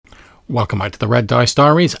Welcome back to the Red Dice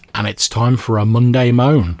Diaries, and it's time for a Monday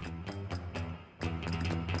Moan.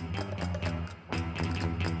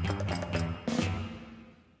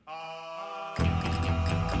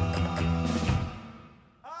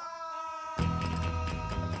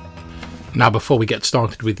 Now, before we get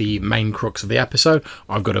started with the main crux of the episode,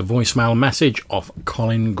 I've got a voicemail message of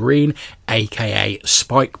Colin Green, aka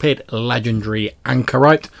Spike Pit, legendary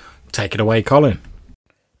anchorite. Take it away, Colin.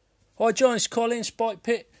 Hi John, it's Colin, Spike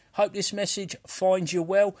Pit. Hope this message finds you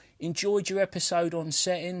well. Enjoyed your episode on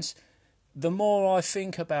settings. The more I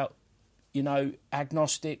think about,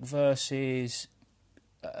 agnostic versus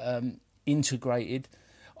integrated,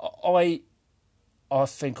 I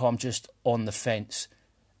think I'm just on the fence.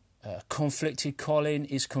 Conflicted Colin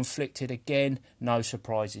is conflicted again. No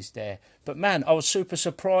surprises there. But man, I was super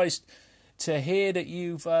surprised to hear that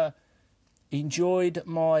you've enjoyed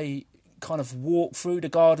my kind of walk through the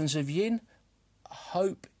Gardens of Yin.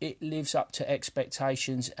 Hope it lives up to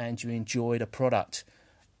expectations and you enjoy the product.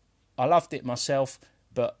 I loved it myself,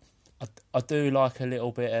 but I do like a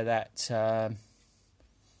little bit of that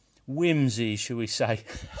whimsy, shall we say.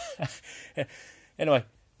 Anyway,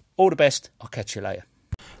 all the best. I'll catch you later.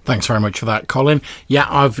 Thanks very much for that, Colin. Yeah,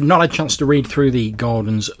 I've not had a chance to read through the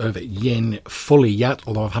Gardens of Yin fully yet,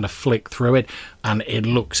 although I've had a flick through it, and it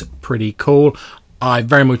looks pretty cool. I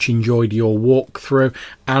very much enjoyed your walkthrough,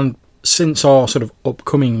 and since our sort of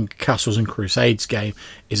upcoming Castles and Crusades game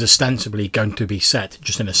is ostensibly going to be set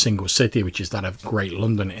just in a single city, which is that of Great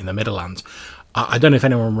London in the Midlands, I don't know if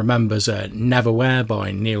anyone remembers Neverwhere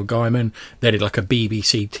by Neil Gaiman. They did like a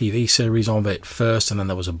BBC TV series of it first, and then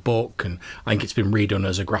there was a book, and I think it's been redone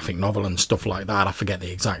as a graphic novel and stuff like that. I forget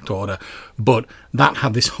the exact order, but that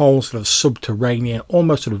had this whole sort of subterranean,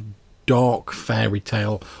 almost sort of dark fairy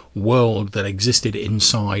tale world that existed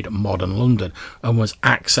inside modern London and was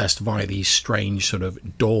accessed via these strange sort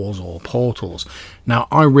of doors or portals. Now,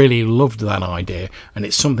 I really loved that idea, and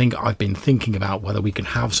it's something I've been thinking about, whether we can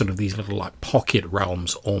have sort of these little like pocket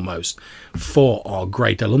realms almost for our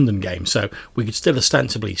Greater London game. So we could still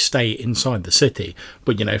ostensibly stay inside the city,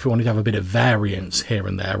 but if we wanted to have a bit of variance here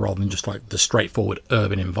and there rather than just like the straightforward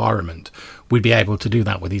urban environment, we'd be able to do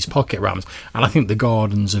that with these pocket realms. And I think the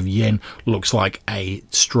Gardens of Yin looks like a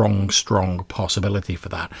strong possibility for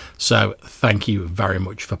that. So thank you very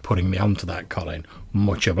much for putting me onto that, Colin.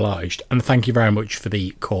 Much obliged. And thank you very much for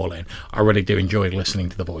the call in. I really do enjoy listening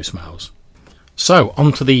to the voicemails. So,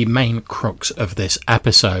 on to the main crux of this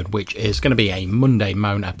episode, which is going to be a Monday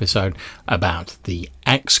Moan episode about the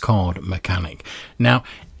X card mechanic. Now,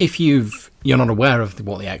 if you're not aware of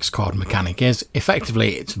what the X card mechanic is,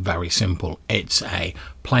 effectively it's very simple. It's a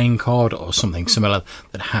playing card or something similar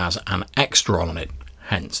that has an X drawn on it,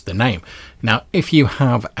 hence the name. Now, if you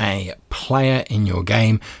have a player in your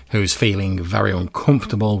game who's feeling very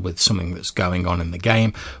uncomfortable with something that's going on in the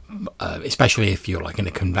game, especially if you're like in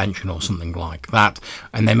a convention or something like that,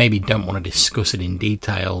 and they maybe don't want to discuss it in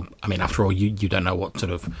detail. I mean, after all, you don't know what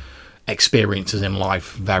sort of experiences in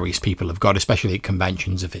life various people have got, especially at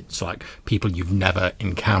conventions, if it's like people you've never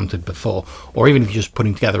encountered before, or even if you're just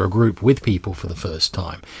putting together a group with people for the first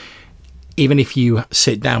time. Even if you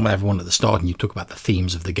sit down with everyone at the start and you talk about the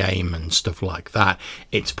themes of the game and stuff like that,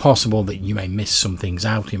 it's possible that you may miss some things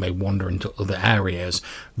out. You may wander into other areas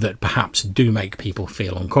that perhaps do make people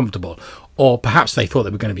feel uncomfortable. Or perhaps they thought they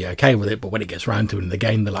were going to be okay with it, but when it gets round to it in the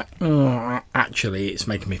game, they're like, actually, it's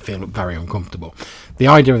making me feel very uncomfortable. The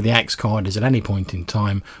idea of the X card is at any point in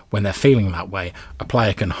time when they're feeling that way, a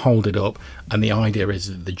player can hold it up, and the idea is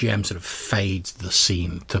that the GM sort of fades the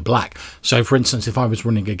scene to black. So, for instance, if I was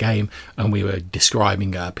running a game and we were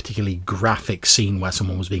describing a particularly graphic scene where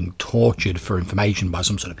someone was being tortured for information by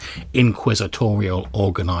some sort of inquisitorial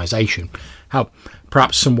organisation, how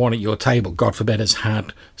perhaps someone at your table, God forbid, has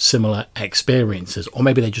had similar experiences, or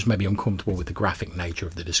maybe they just may be uncomfortable with the graphic nature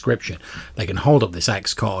of the description. They can hold up this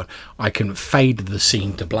X card, I can fade the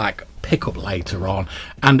scene to black, pick up later on,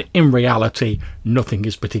 and in reality, nothing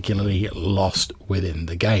is particularly lost within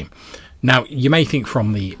the game. Now, you may think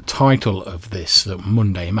from the title of this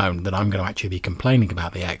Monday Moan that I'm going to actually be complaining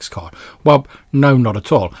about the X card. Well, no, not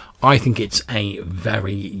at all. I think it's a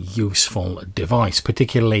very useful device,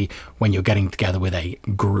 particularly when you're getting together with a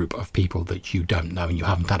group of people that you don't know and you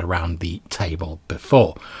haven't had around the table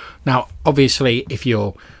before. Now, obviously, if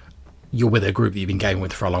you're with a group that you've been gaming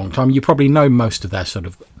with for a long time, you probably know most of their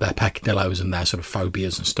peccadillos and their sort of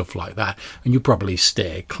phobias and stuff like that, and you probably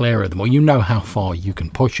steer clear of them, or you know how far you can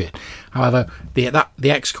push it. However,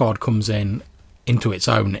 the X card comes in into its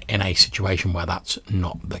own in a situation where that's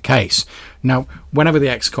not the case. Now, whenever the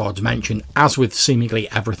X card's mentioned, as with seemingly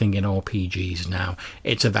everything in RPGs now,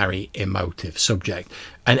 it's a very emotive subject.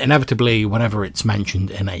 And inevitably, whenever it's mentioned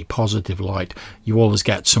in a positive light, you always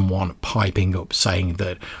get someone piping up saying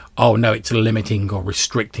that, oh no, it's limiting or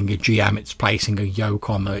restricting a GM, it's placing a yoke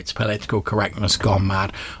on them, it's political correctness gone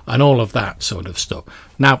mad, and all of that sort of stuff.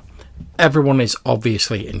 Now, everyone is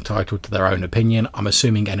obviously entitled to their own opinion. I'm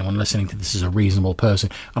assuming anyone listening to this is a reasonable person,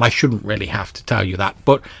 and I shouldn't really have to tell you that,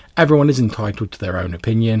 but everyone is entitled to their own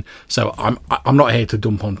opinion. So I'm not here to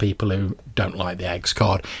dump on people who don't like the X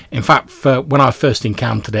card. In fact, when I first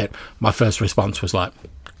encountered it, my first response was like,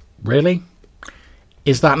 really?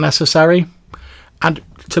 Is that necessary? And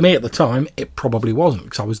to me at the time, it probably wasn't,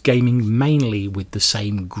 because I was gaming mainly with the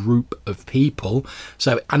same group of people,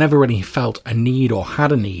 so I never really felt a need or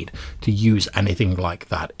had a need to use anything like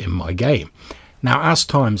that in my game. Now, as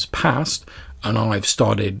time's passed and I've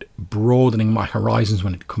started broadening my horizons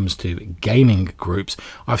when it comes to gaming groups,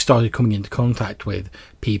 I've started coming into contact with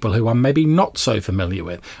people who I'm maybe not so familiar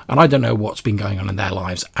with, and I don't know what's been going on in their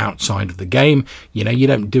lives outside of the game. You know, you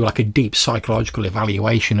don't do like a deep psychological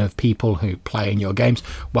evaluation of people who play in your games.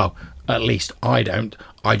 Well, at least I don't.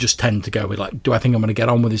 I just tend to go with, like, do I think I'm going to get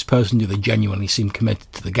on with this person? Do they genuinely seem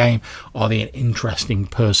committed to the game? Are they an interesting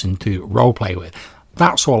person to roleplay with?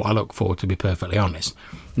 That's all I look for, to be perfectly honest.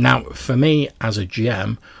 Now, for me as a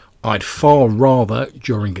GM, I'd far rather,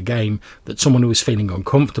 during a game, that someone who is feeling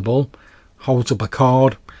uncomfortable holds up a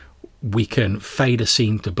card, we can fade a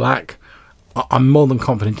scene to black. I'm more than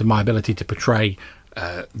confident in my ability to portray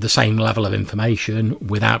the same level of information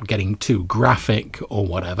without getting too graphic or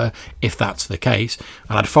whatever, if that's the case.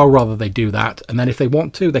 And I'd far rather they do that, and then if they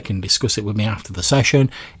want to, they can discuss it with me after the session.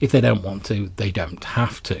 If they don't want to, they don't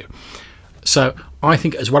have to. So I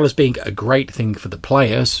think, as well as being a great thing for the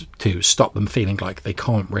players to stop them feeling like they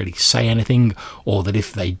can't really say anything, or that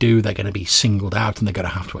if they do, they're going to be singled out and they're going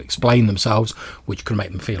to have to explain themselves, which could make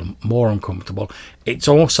them feel more uncomfortable, it's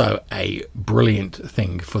also a brilliant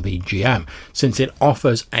thing for the GM, since it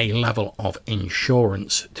offers a level of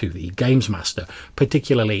insurance to the games master,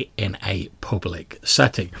 particularly in a public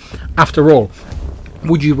setting. After all,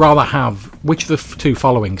 would you rather have, which of the two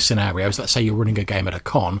following scenarios, let's say you're running a game at a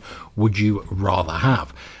con, would you rather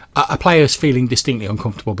have? A player's feeling distinctly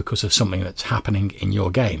uncomfortable because of something that's happening in your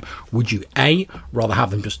game. Would you A, rather have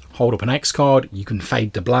them just hold up an X card, you can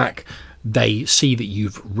fade to black, they see that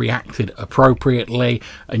you've reacted appropriately,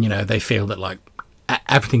 and, you know, they feel that, like,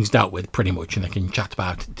 everything's dealt with pretty much and they can chat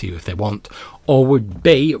about it to you if they want? Or would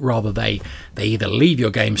B, rather they either leave your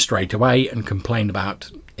game straight away and complain about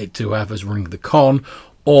it to whoever's running the con,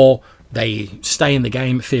 or they stay in the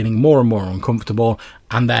game feeling more and more uncomfortable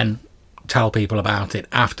and then tell people about it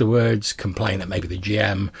afterwards, complain that maybe the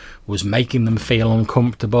GM was making them feel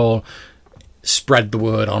uncomfortable, spread the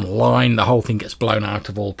word online, the whole thing gets blown out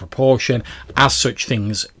of all proportion, as such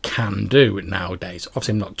things can do nowadays.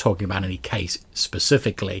 Obviously, I'm not talking about any case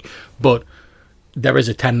specifically, but there is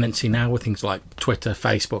a tendency now with things like Twitter,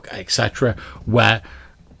 Facebook, etc., where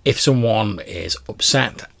if someone is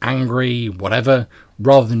upset, angry, whatever,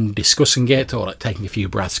 rather than discussing it or like taking a few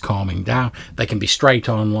breaths, calming down, they can be straight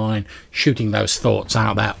online, shooting those thoughts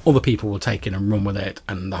out there. Other people will take it and run with it,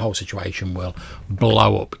 and the whole situation will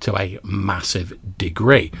blow up to a massive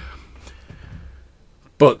degree.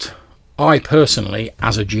 But I personally,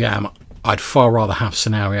 as a GM, I'd far rather have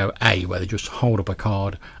scenario A, where they just hold up a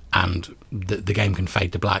card and the game can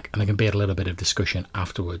fade to black, and there can be a little bit of discussion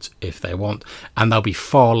afterwards if they want, and there'll be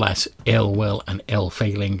far less ill will and ill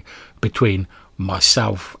feeling between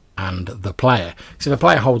myself and the player. So if a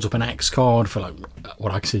player holds up an X card for, like,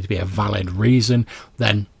 what I consider to be a valid reason,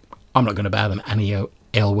 then I'm not going to bear them any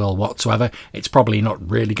ill will whatsoever. It's probably not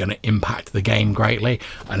really going to impact the game greatly,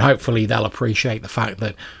 and hopefully they'll appreciate the fact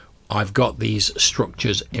that I've got these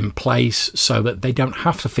structures in place so that they don't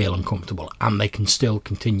have to feel uncomfortable and they can still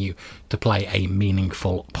continue to play a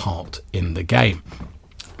meaningful part in the game.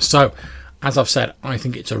 So, as I've said, I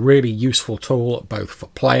think it's a really useful tool both for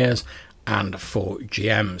players and for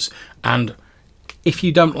GMs. And if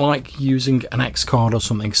you don't like using an X card or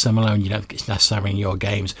something similar, and you don't think it's necessary in your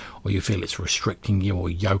games, or you feel it's restricting you or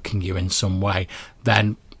yoking you in some way,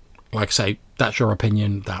 then, like I say, that's your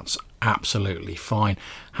opinion. That's absolutely fine.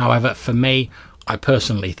 However, for me, I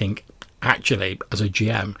personally think, actually, as a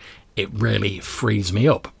GM, it really frees me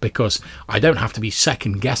up, because I don't have to be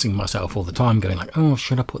second guessing myself all the time, going like, oh,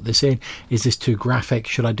 should I put this in? Is this too graphic?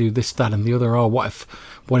 Should I do this, that and the other? Or what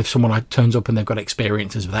if someone turns up and they've got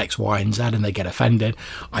experiences with X, Y and Z and they get offended?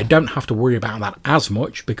 I don't have to worry about that as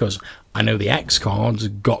much, because I know the X cards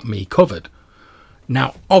got me covered.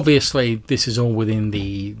 Now, obviously, this is all within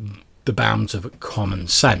the bounds of common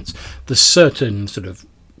sense. There's certain sort of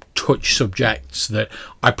touch subjects that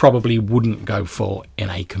I probably wouldn't go for in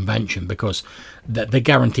a convention because they're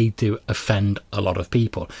guaranteed to offend a lot of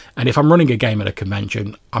people. And if I'm running a game at a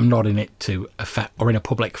convention, I'm not in it to offend, or in a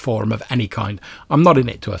public forum of any kind, I'm not in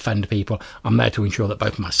it to offend people. I'm there to ensure that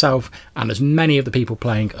both myself and as many of the people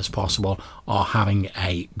playing as possible are having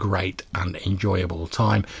a great and enjoyable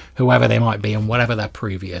time, whoever they might be and whatever their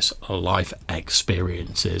previous life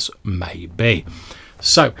experiences may be.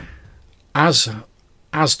 So,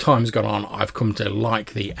 as time's gone on, I've come to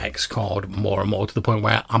like the X card more and more, to the point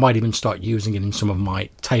where I might even start using it in some of my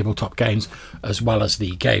tabletop games, as well as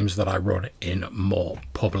the games that I run in more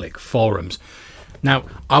public forums. Now,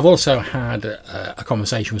 I've also had a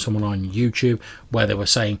conversation with someone on YouTube where they were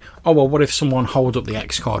saying, oh, well, what if someone holds up the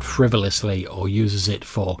X card frivolously or uses it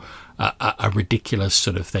for a ridiculous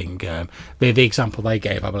sort of thing? The example they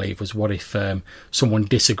gave, I believe, was what if someone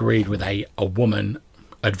disagreed with a woman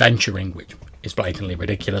adventuring, which is blatantly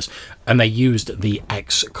ridiculous, and they used the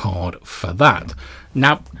X card for that.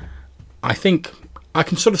 Now, I think I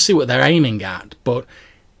can sort of see what they're aiming at, but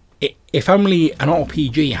if only an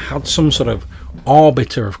RPG had some sort of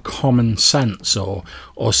arbiter of common sense or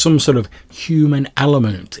some sort of human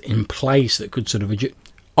element in place that could sort of...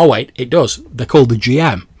 Oh wait, it does. They're called the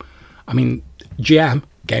GM. I mean, GM,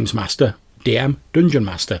 Games Master, DM, Dungeon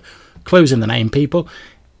Master. Clues in the name, people.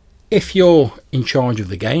 If you're in charge of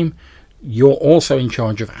the game, you're also in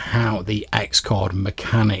charge of how the X card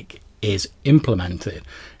mechanic is implemented.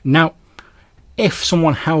 Now, if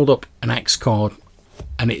someone held up an X card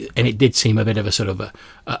and it did seem a bit of a sort of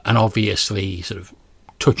an obviously sort of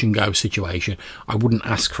touch and go situation, I wouldn't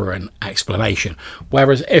ask for an explanation.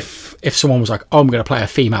 Whereas if someone was like, oh, I'm going to play a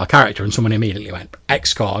female character, and someone immediately went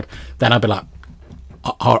X card, then I'd be like,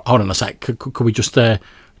 hold on a sec, could we just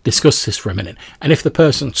discuss this for a minute? And if the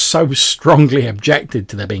person so strongly objected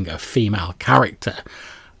to there being a female character,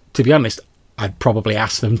 to be honest, I'd probably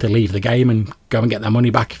ask them to leave the game and go and get their money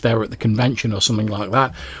back if they were at the convention or something like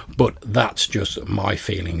that. But that's just my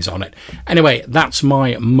feelings on it. Anyway, that's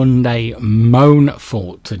my Monday moan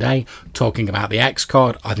for today, talking about the X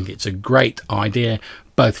card. I think it's a great idea,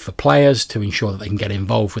 both for players to ensure that they can get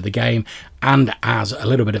involved with the game, and as a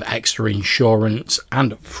little bit of extra insurance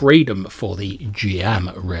and freedom for the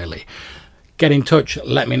GM, really. Get in touch,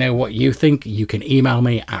 let me know what you think. You can email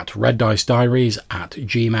me at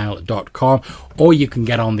reddicediaries@gmail.com, or you can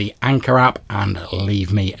get on the Anchor app and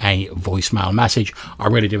leave me a voicemail message. I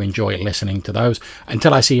really do enjoy listening to those.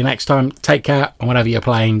 Until I see you next time, take care, and whatever you're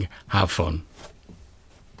playing, have fun.